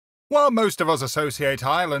While most of us associate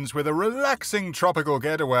islands with a relaxing tropical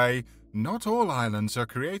getaway, not all islands are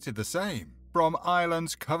created the same. From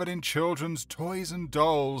islands covered in children's toys and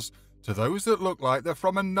dolls, to those that look like they're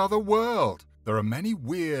from another world, there are many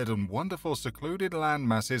weird and wonderful secluded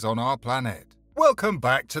landmasses on our planet. Welcome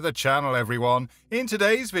back to the channel, everyone. In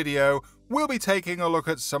today's video, we'll be taking a look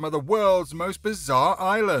at some of the world's most bizarre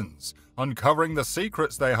islands, uncovering the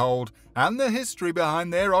secrets they hold and the history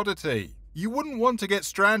behind their oddity. You wouldn't want to get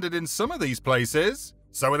stranded in some of these places.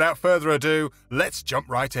 So without further ado, let's jump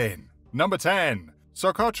right in. Number 10.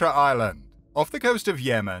 Socotra Island. Off the coast of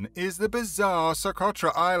Yemen is the bizarre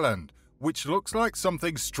Socotra Island, which looks like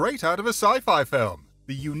something straight out of a sci-fi film.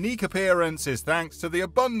 The unique appearance is thanks to the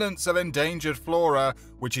abundance of endangered flora,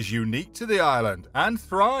 which is unique to the island and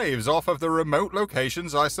thrives off of the remote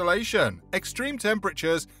location's isolation, extreme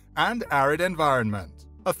temperatures, and arid environment.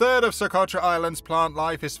 A third of Socotra Island's plant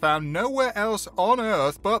life is found nowhere else on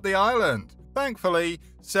Earth but the island. Thankfully,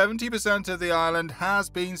 70% of the island has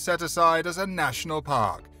been set aside as a national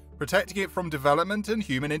park, protecting it from development and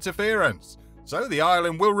human interference, so the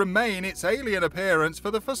island will remain its alien appearance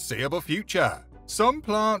for the foreseeable future. Some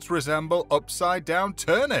plants resemble upside-down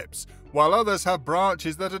turnips, while others have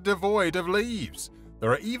branches that are devoid of leaves.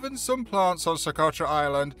 There are even some plants on Socotra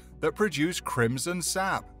Island that produce crimson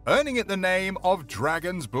sap, earning it the name of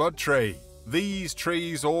Dragon's Blood Tree. These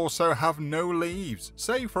trees also have no leaves,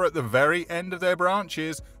 save for at the very end of their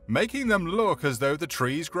branches, making them look as though the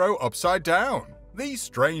trees grow upside down. These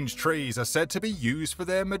strange trees are said to be used for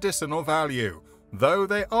their medicinal value, though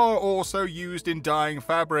they are also used in dyeing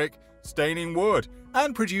fabric, staining wood,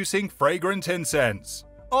 and producing fragrant incense.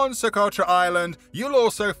 On Socotra Island, you'll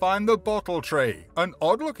also find the bottle tree, an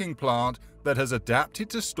odd-looking plant that has adapted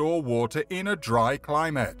to store water in a dry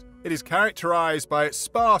climate. It is characterized by its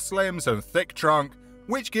sparse limbs and thick trunk,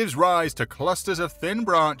 which gives rise to clusters of thin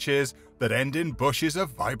branches that end in bushes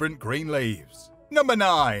of vibrant green leaves. Number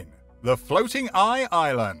 9. The Floating Eye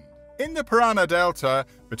Island. In the Parana Delta,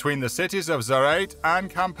 between the cities of Zarate and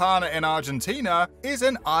Campana in Argentina, is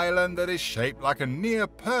an island that is shaped like a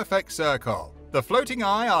near-perfect circle. The Floating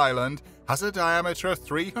Eye Island has a diameter of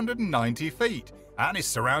 390 feet and is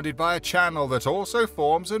surrounded by a channel that also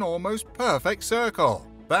forms an almost perfect circle.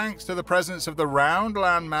 Thanks to the presence of the round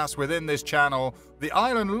landmass within this channel, the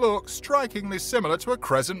island looks strikingly similar to a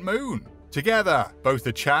crescent moon. Together, both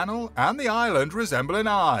the channel and the island resemble an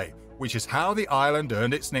eye, which is how the island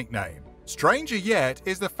earned its nickname. Stranger yet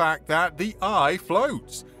is the fact that the eye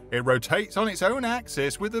floats. It rotates on its own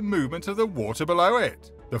axis with the movement of the water below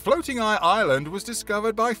it. The Floating Eye Island was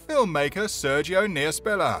discovered by filmmaker Sergio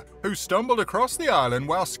Niespella, who stumbled across the island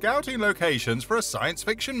while scouting locations for a science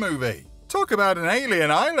fiction movie. Talk about an alien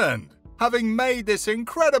island! Having made this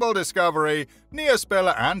incredible discovery,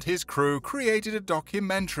 Niespella and his crew created a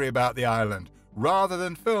documentary about the island, rather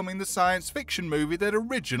than filming the science fiction movie they'd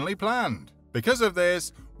originally planned. Because of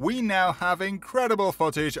this, we now have incredible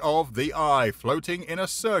footage of the eye floating in a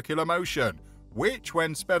circular motion, which,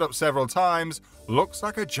 when sped up several times, looks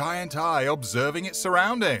like a giant eye observing its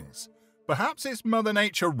surroundings. Perhaps it's Mother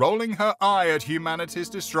Nature rolling her eye at humanity's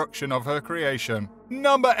destruction of her creation.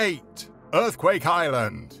 Number 8. Earthquake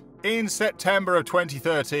Island. In September of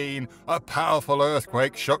 2013, a powerful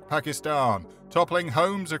earthquake shook Pakistan, toppling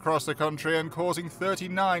homes across the country and causing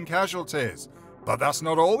 39 casualties. But that's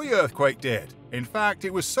not all the earthquake did. In fact,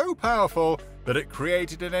 it was so powerful that it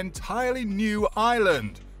created an entirely new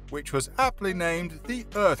island, which was aptly named the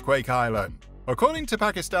Earthquake Island. According to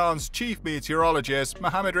Pakistan's chief meteorologist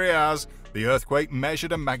Mohammad Riaz, the earthquake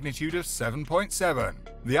measured a magnitude of 7.7.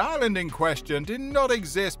 The island in question did not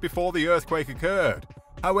exist before the earthquake occurred.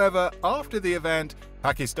 However, after the event,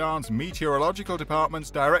 Pakistan's Meteorological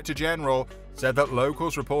Department's Director General said that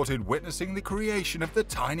locals reported witnessing the creation of the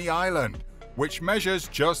tiny island, which measures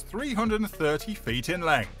just 330 feet in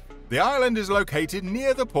length. The island is located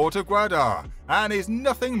near the port of Gwadar and is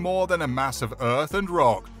nothing more than a mass of earth and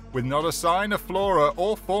rock, with not a sign of flora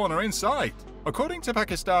or fauna in sight. According to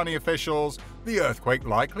Pakistani officials, the earthquake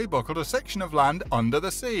likely buckled a section of land under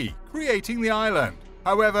the sea, creating the island.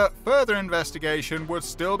 However, further investigation would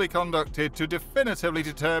still be conducted to definitively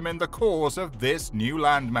determine the cause of this new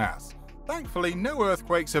landmass. Thankfully, no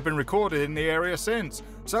earthquakes have been recorded in the area since,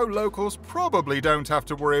 so locals probably don't have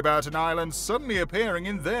to worry about an island suddenly appearing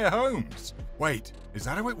in their homes. Wait, is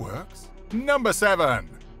that how it works? Number 7.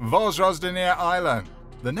 Vozrozhdeniya Island.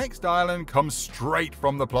 The next island comes straight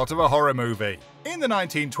from the plot of a horror movie. In the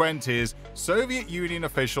 1920s, Soviet Union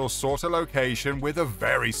officials sought a location with a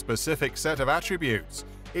very specific set of attributes.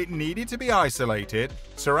 It needed to be isolated,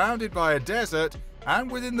 surrounded by a desert, and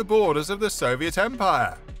within the borders of the Soviet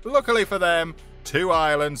Empire. Luckily for them, 2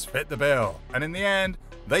 islands fit the bill, and in the end,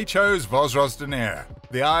 they chose Vozrozhdenier.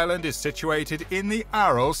 The island is situated in the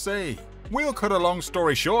Aral Sea. We'll cut a long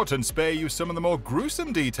story short and spare you some of the more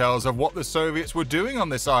gruesome details of what the Soviets were doing on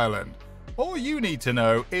this island. All you need to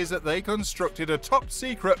know is that they constructed a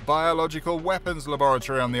top-secret biological weapons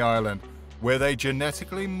laboratory on the island, where they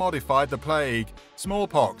genetically modified the plague,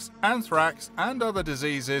 smallpox, anthrax, and other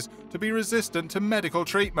diseases to be resistant to medical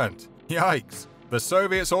treatment. Yikes! The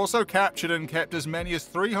Soviets also captured and kept as many as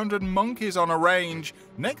 300 monkeys on a range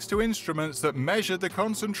next to instruments that measured the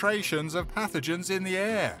concentrations of pathogens in the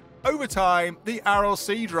air. Over time, the Aral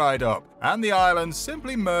Sea dried up, and the island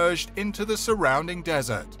simply merged into the surrounding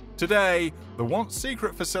desert. Today, the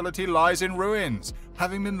once-secret facility lies in ruins,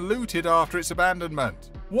 having been looted after its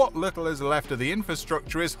abandonment. What little is left of the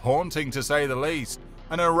infrastructure is haunting to say the least,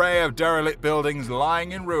 an array of derelict buildings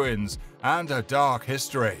lying in ruins, and a dark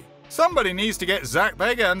history. Somebody needs to get Zach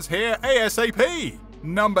Bagans here ASAP!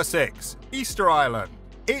 Number 6. Easter Island.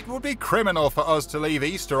 It would be criminal for us to leave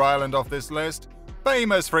Easter Island off this list.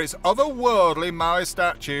 Famous for its otherworldly Maui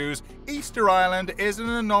statues, Easter Island is an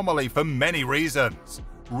anomaly for many reasons.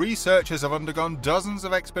 Researchers have undergone dozens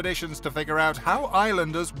of expeditions to figure out how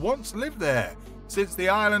islanders once lived there, since the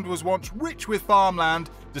island was once rich with farmland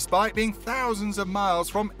despite being thousands of miles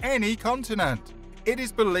from any continent. It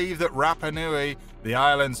is believed that Rapa Nui, the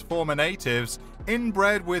island's former natives,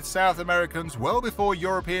 inbred with South Americans well before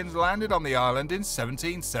Europeans landed on the island in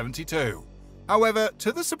 1772. However,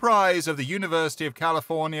 to the surprise of the University of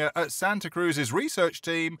California at Santa Cruz's research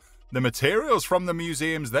team, the materials from the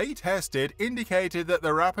museums they tested indicated that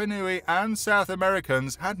the Rapa Nui and South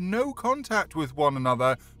Americans had no contact with one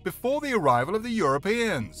another before the arrival of the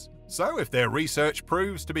Europeans. So if their research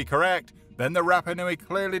proves to be correct, then the Rapa Nui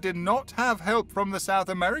clearly did not have help from the South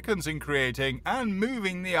Americans in creating and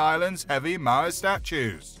moving the island's heavy Maui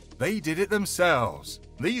statues. They did it themselves.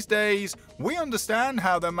 These days, we understand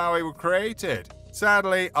how the Maui were created.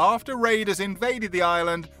 Sadly, after raiders invaded the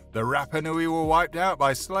island, the Rapa Nui were wiped out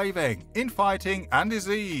by slaving, infighting, and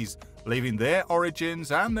disease, leaving their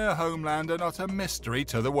origins and their homeland an utter mystery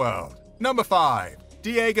to the world. Number 5.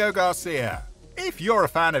 Diego Garcia. If you're a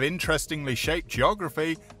fan of interestingly shaped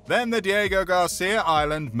geography, then the Diego Garcia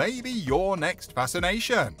Island may be your next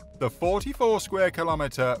fascination. The 44 square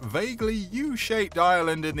kilometer, vaguely U-shaped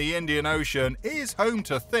island in the Indian Ocean is home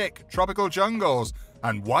to thick tropical jungles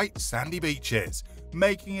and white sandy beaches,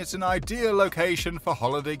 making it an ideal location for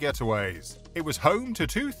holiday getaways. It was home to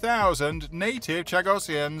 2,000 native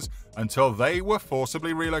Chagosians until they were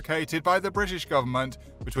forcibly relocated by the British government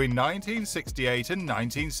between 1968 and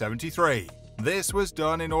 1973. This was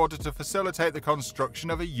done in order to facilitate the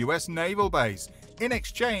construction of a US naval base, in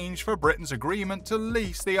exchange for Britain's agreement to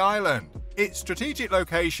lease the island. Its strategic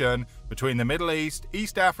location between the Middle East,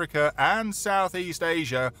 East Africa, and Southeast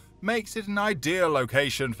Asia makes it an ideal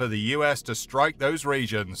location for the US to strike those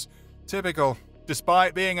regions. Typical.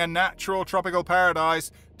 Despite being a natural tropical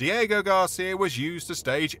paradise, Diego Garcia was used to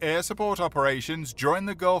stage air support operations during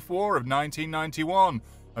the Gulf War of 1991,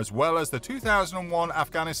 as well as the 2001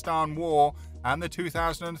 Afghanistan War and the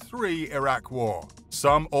 2003 Iraq War.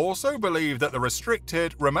 Some also believe that the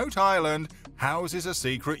restricted, remote island houses a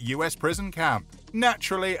secret US prison camp.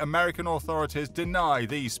 Naturally, American authorities deny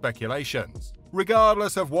these speculations.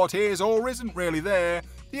 Regardless of what is or isn't really there,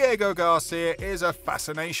 Diego Garcia is a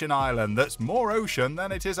fascination island that's more ocean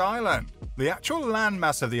than it is island. The actual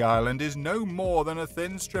landmass of the island is no more than a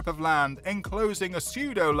thin strip of land enclosing a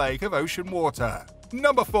pseudo-lake of ocean water.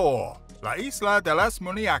 Number 4. La Isla de las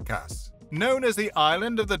Muñecas. Known as the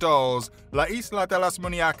Island of the Dolls, La Isla de las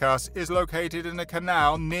Muñecas is located in a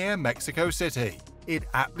canal near Mexico City. It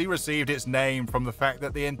aptly received its name from the fact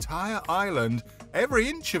that the entire island, every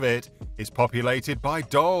inch of it, is populated by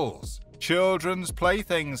dolls. Children's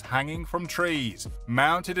playthings hanging from trees,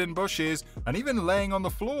 mounted in bushes, and even laying on the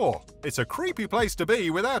floor. It's a creepy place to be,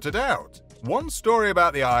 without a doubt. One story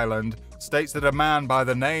about the island states that a man by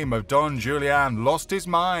the name of Don Julian lost his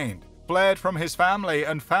mind, fled from his family,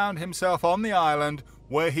 and found himself on the island,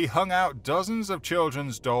 where he hung out dozens of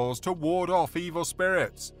children's dolls to ward off evil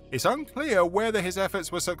spirits. It's unclear whether his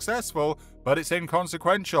efforts were successful, but it's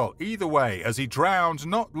inconsequential either way, as he drowned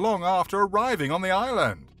not long after arriving on the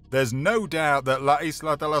island. There's no doubt that La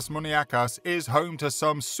Isla de las Muñecas is home to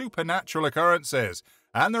some supernatural occurrences,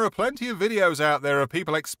 and there are plenty of videos out there of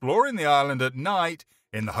people exploring the island at night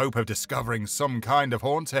in the hope of discovering some kind of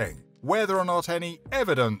haunting. Whether or not any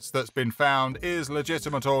evidence that's been found is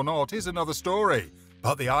legitimate or not is another story,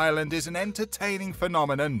 but the island is an entertaining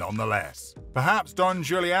phenomenon nonetheless. Perhaps Don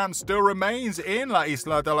Julian still remains in La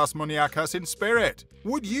Isla de las Muñecas in spirit.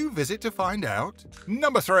 Would you visit to find out?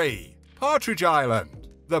 Number 3. Partridge Island.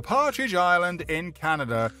 The Partridge Island in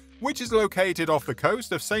Canada, which is located off the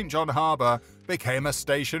coast of St. John Harbour, became a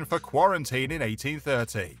station for quarantine in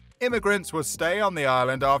 1830. Immigrants would stay on the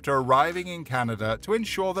island after arriving in Canada to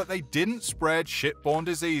ensure that they didn't spread ship-borne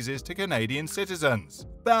diseases to Canadian citizens.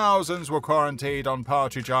 Thousands were quarantined on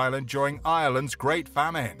Partridge Island during Ireland's Great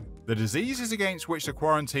Famine. The diseases against which the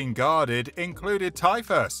quarantine guarded included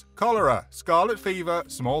typhus, cholera, scarlet fever,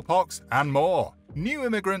 smallpox, and more. New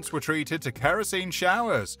immigrants were treated to kerosene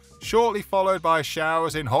showers, shortly followed by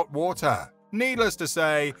showers in hot water. Needless to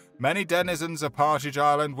say, many denizens of Partridge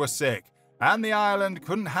Island were sick, and the island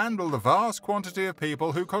couldn't handle the vast quantity of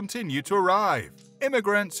people who continued to arrive.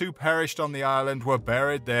 Immigrants who perished on the island were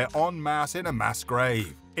buried there en masse in a mass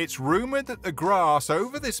grave. It's rumored that the grass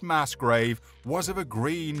over this mass grave was of a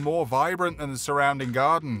green more vibrant than the surrounding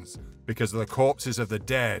gardens, because of the corpses of the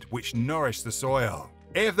dead which nourished the soil.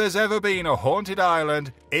 If there's ever been a haunted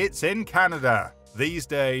island, it's in Canada. These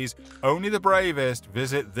days, only the bravest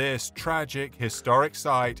visit this tragic historic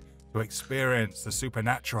site to experience the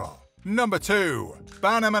supernatural. Number 2.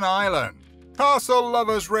 Bannerman Island. Castle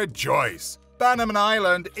lovers rejoice! Bannerman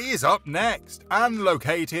Island is up next and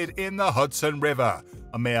located in the Hudson River,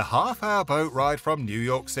 a mere half-hour boat ride from New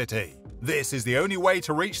York City. This is the only way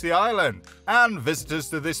to reach the island, and visitors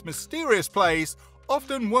to this mysterious place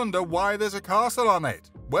often wonder why there's a castle on it.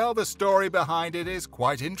 Well, the story behind it is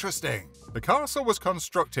quite interesting. The castle was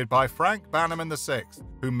constructed by Frank Bannerman VI,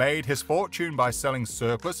 who made his fortune by selling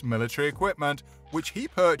surplus military equipment, which he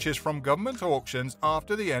purchased from government auctions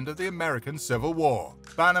after the end of the American Civil War.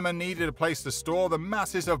 Bannerman needed a place to store the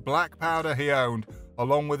masses of black powder he owned,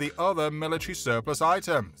 along with the other military surplus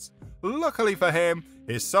items. Luckily for him,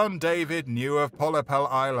 his son David knew of Polypel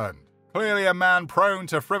Island. Clearly a man prone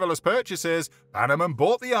to frivolous purchases, Bannerman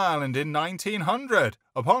bought the island in 1900,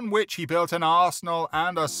 upon which he built an arsenal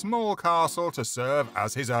and a small castle to serve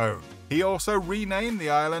as his own. He also renamed the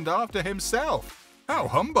island after himself. How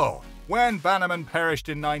humble! When Bannerman perished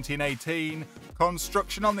in 1918,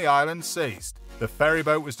 construction on the island ceased. The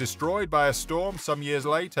ferryboat was destroyed by a storm some years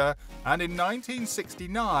later, and in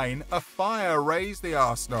 1969, a fire razed the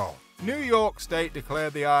arsenal. New York State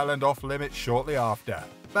declared the island off-limits shortly after.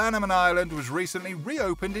 Bannerman Island was recently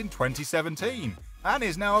reopened in 2017 and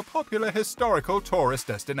is now a popular historical tourist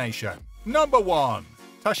destination. Number 1.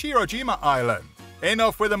 Tashirojima Island.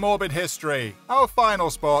 Enough with the morbid history. Our final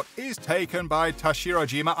spot is taken by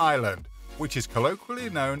Tashirojima Island, which is colloquially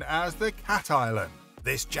known as the Cat Island.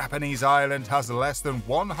 This Japanese island has less than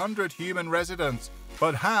 100 human residents,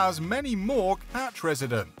 but has many more cat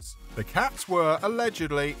residents. The cats were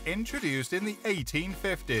allegedly introduced in the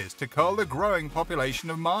 1850s to cull the growing population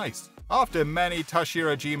of mice. After many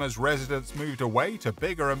Tashirojima's residents moved away to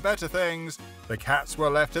bigger and better things, the cats were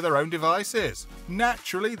left to their own devices.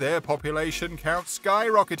 Naturally, their population count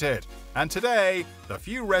skyrocketed, and today, the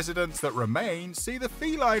few residents that remain see the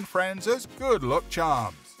feline friends as good luck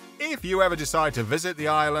charms. If you ever decide to visit the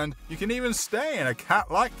island, you can even stay in a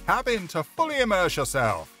cat-like cabin to fully immerse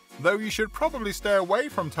yourself. Though you should probably stay away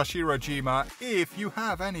from Tashirojima if you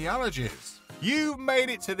have any allergies. You've made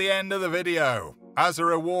it to the end of the video. As a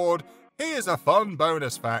reward, here's a fun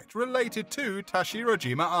bonus fact related to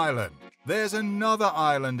Tashirojima Island. There's another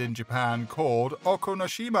island in Japan called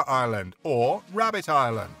Okunoshima Island, or Rabbit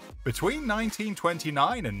Island. Between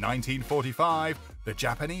 1929 and 1945, the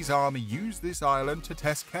Japanese army used this island to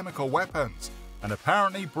test chemical weapons, and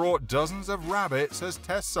apparently brought dozens of rabbits as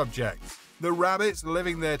test subjects. The rabbits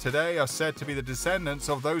living there today are said to be the descendants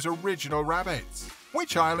of those original rabbits.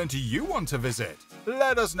 Which island do you want to visit?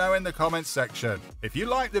 Let us know in the comments section. If you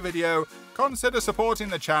liked the video, consider supporting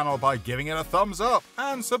the channel by giving it a thumbs up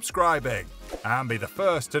and subscribing. And be the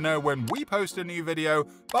first to know when we post a new video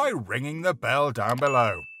by ringing the bell down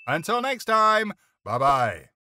below. Until next time, bye bye.